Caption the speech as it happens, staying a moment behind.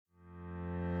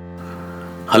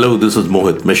Hello, this is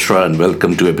Mohit Mishra and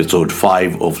welcome to episode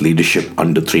 5 of Leadership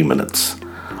Under 3 Minutes.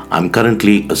 I'm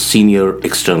currently a senior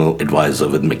external advisor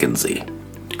with McKinsey.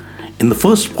 In the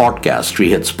first podcast,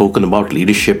 we had spoken about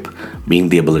leadership being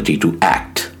the ability to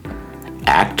act.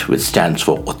 ACT, which stands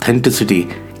for authenticity,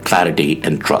 clarity,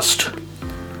 and trust.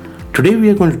 Today, we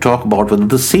are going to talk about whether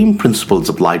the same principles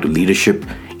apply to leadership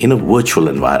in a virtual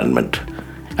environment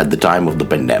at the time of the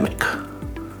pandemic.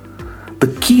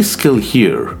 The key skill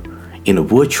here in a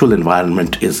virtual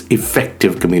environment is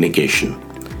effective communication,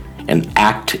 and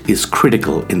ACT is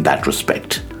critical in that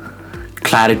respect.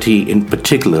 Clarity in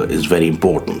particular is very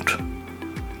important.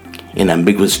 In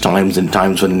ambiguous times, in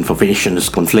times when information is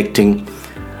conflicting,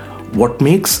 what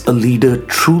makes a leader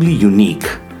truly unique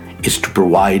is to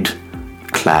provide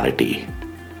clarity,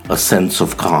 a sense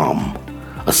of calm,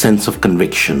 a sense of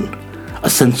conviction,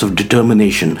 a sense of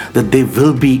determination that there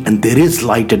will be and there is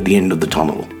light at the end of the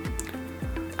tunnel.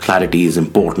 Clarity is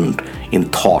important in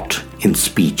thought, in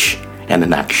speech, and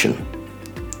in action.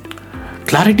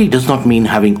 Clarity does not mean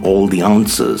having all the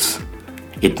answers.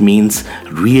 It means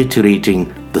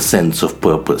reiterating the sense of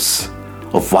purpose,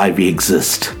 of why we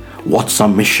exist, what's our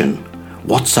mission,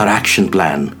 what's our action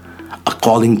plan, a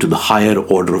calling to the higher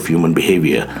order of human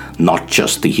behavior, not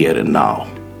just the here and now.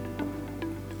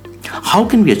 How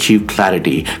can we achieve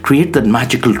clarity, create that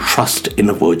magical trust in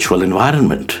a virtual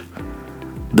environment?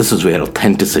 This is where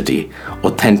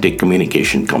authentic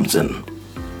communication comes in.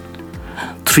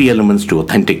 3 elements to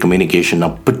authentic communication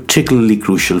are particularly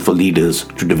crucial for leaders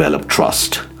to develop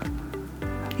trust.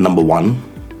 Number 1,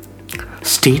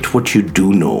 state what you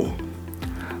do know.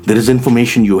 There is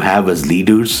information you have as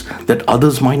leaders that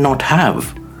others might not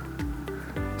have.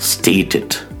 State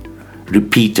it,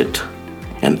 repeat it,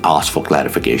 and ask for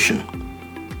clarification.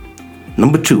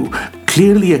 Number 2,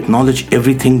 clearly acknowledge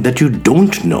everything that you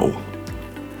don't know.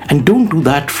 And don't do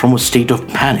that from a state of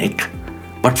panic,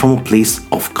 but from a place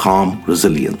of calm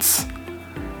resilience.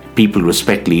 People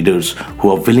respect leaders who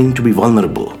are willing to be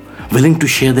vulnerable, willing to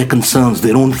share their concerns,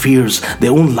 their own fears,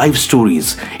 their own life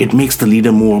stories. It makes the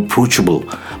leader more approachable,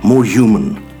 more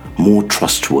human, more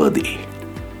trustworthy.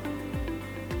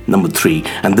 Number 3,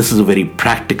 and this is a very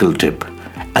practical tip,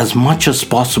 as much as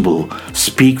possible,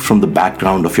 speak from the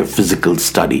background of your physical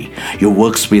study, your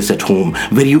workspace at home,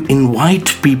 where you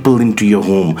invite people into your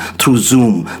home through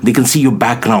Zoom. They can see your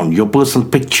background, your personal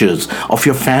pictures of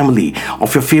your family,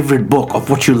 of your favorite book, of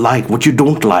what you like, what you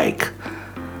don't like.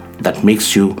 That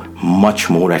makes you much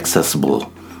more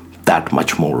accessible, that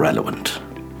much more relevant.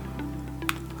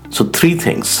 So 3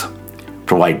 things: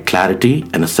 provide clarity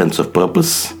and a sense of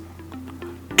purpose.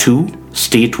 2,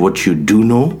 state what you do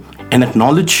know and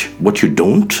acknowledge what you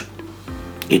don't.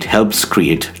 It helps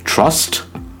create trust.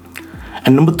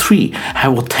 And number 3,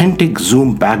 have authentic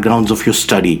Zoom backgrounds of your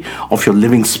study, of your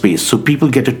living space, so people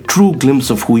get a true glimpse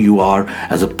of who you are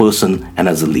as a person and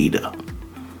as a leader.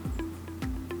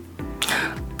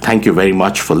 Thank you very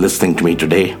much for listening to me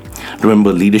today.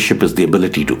 Remember, leadership is the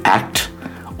ability to act,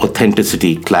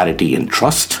 authenticity, clarity, and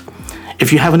trust.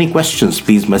 If you have any questions,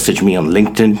 please message me on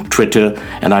LinkedIn, Twitter,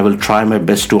 and I will try my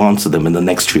best to answer them in the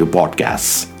next few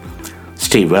podcasts.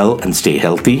 Stay well and stay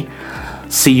healthy.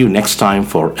 See you next time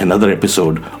for another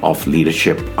episode of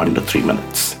Leadership Under 3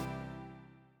 Minutes.